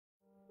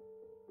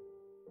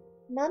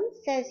Mum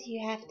says you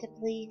have to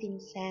believe in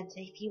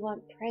Santa if you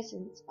want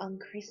presents on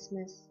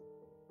Christmas.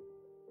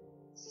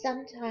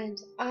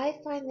 Sometimes I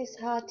find this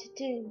hard to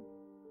do,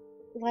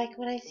 like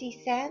when I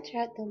see Santa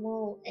at the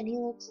mall and he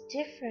looks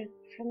different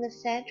from the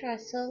Santa I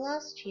saw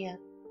last year.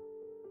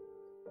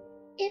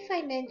 If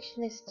I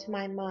mention this to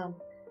my mum,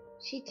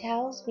 she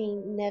tells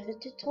me never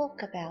to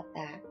talk about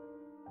that.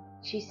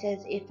 She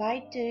says if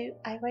I do,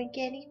 I won't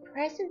get any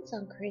presents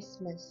on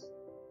Christmas.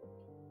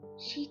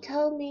 She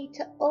told me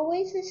to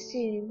always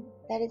assume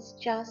that it's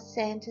just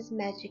Santa's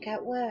magic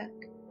at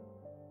work.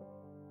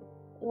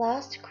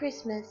 Last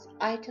Christmas,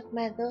 I took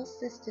my little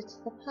sister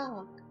to the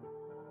park.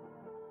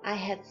 I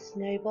had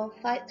snowball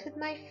fights with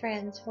my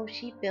friends while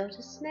she built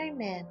a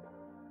snowman.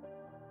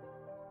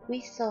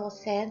 We saw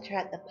Santa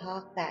at the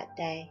park that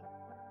day.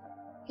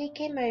 He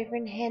came over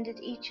and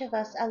handed each of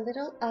us a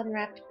little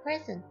unwrapped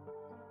present.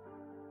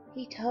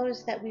 He told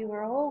us that we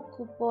were all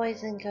good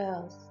boys and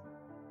girls.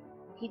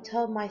 He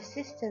told my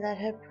sister that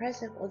her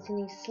present was in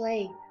his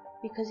sleigh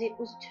because it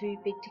was too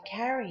big to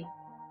carry.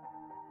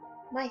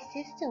 My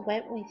sister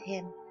went with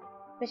him,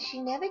 but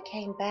she never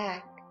came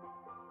back.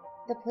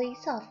 The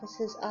police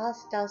officers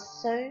asked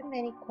us so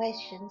many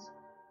questions,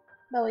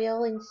 but we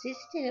all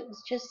insisted it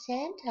was just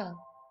Santa.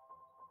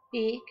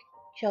 Big,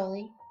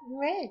 jolly, and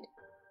red.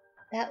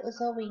 That was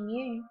all we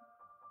knew.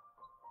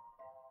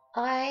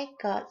 I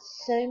got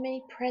so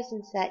many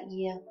presents that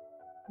year,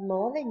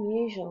 more than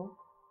usual.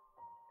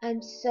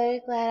 I'm so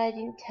glad I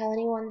didn't tell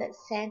anyone that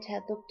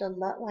Santa looked a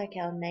lot like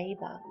our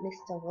neighbor,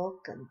 Mr.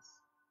 Wilkins.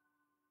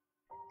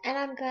 And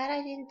I'm glad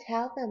I didn't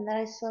tell them that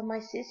I saw my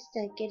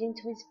sister get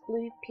into his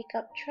blue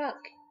pickup truck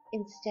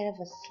instead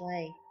of a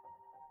sleigh.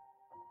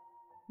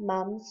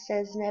 Mum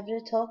says never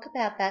to talk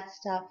about that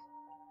stuff,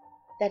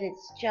 that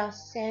it's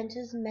just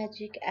Santa's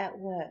magic at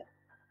work.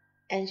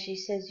 And she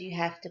says you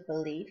have to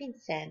believe in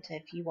Santa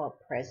if you want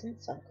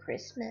presents on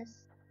Christmas.